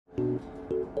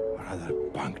Rather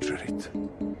puncture it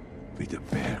with the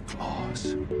bear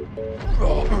claws.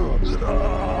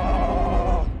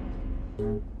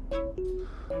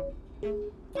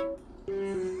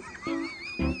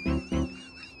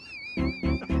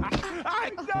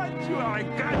 I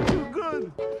got you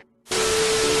good.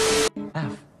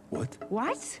 F. What?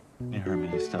 What? You heard me,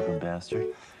 you stubborn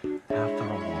bastard. Half the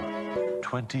reward.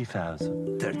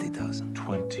 20,000. 30,000.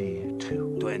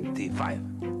 22. 25.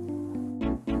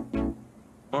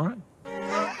 All right.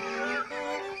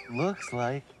 Looks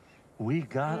like we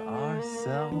got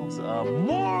ourselves a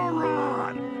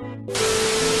moron.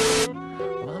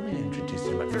 Well, let me introduce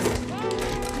you to my friend.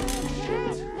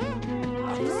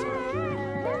 I'm sorry.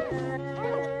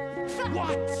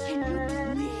 What? Can you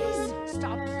please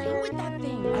stop playing with that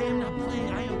thing? I am not playing,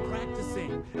 I am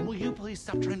practicing. And will you please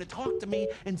stop trying to talk to me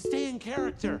and stay in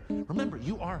character? Remember,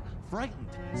 you are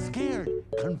frightened, scared,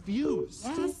 confused.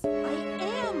 Yes, I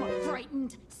am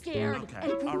frightened, scared,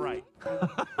 Okay, and all right.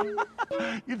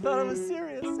 You thought I was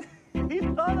serious.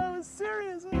 You thought I was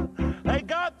serious. I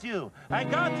got you. I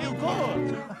got you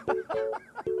good.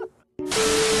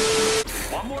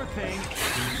 One more thing.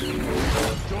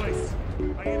 Joyce,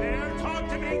 are you there? Talk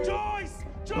to me, Joyce!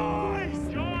 Joyce!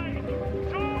 Joyce!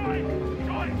 Joyce!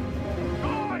 Joyce!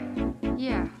 Joyce!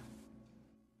 Yeah.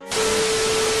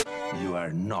 You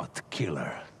are not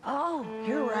killer. Oh,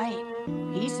 you're right.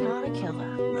 He's not a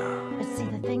killer. But see,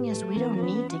 the thing is, we don't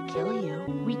need to kill you.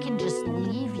 We can just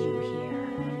leave you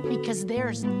here. Because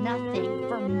there's nothing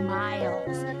for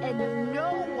miles, and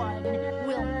no one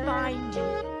will find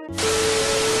you.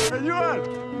 And you are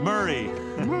Murray.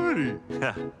 Murray.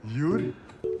 Yeah, Yuri,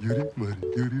 Murray.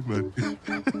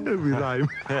 We rhyme.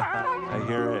 I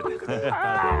hear it.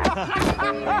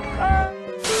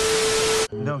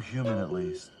 No human, at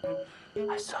least.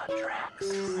 I saw tracks.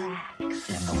 In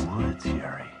the woods,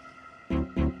 Yuri.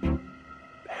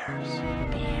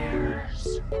 Bears.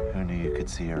 Who knew you could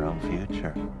see your own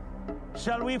future?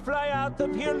 Shall we fly out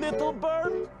of here, little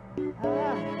bird?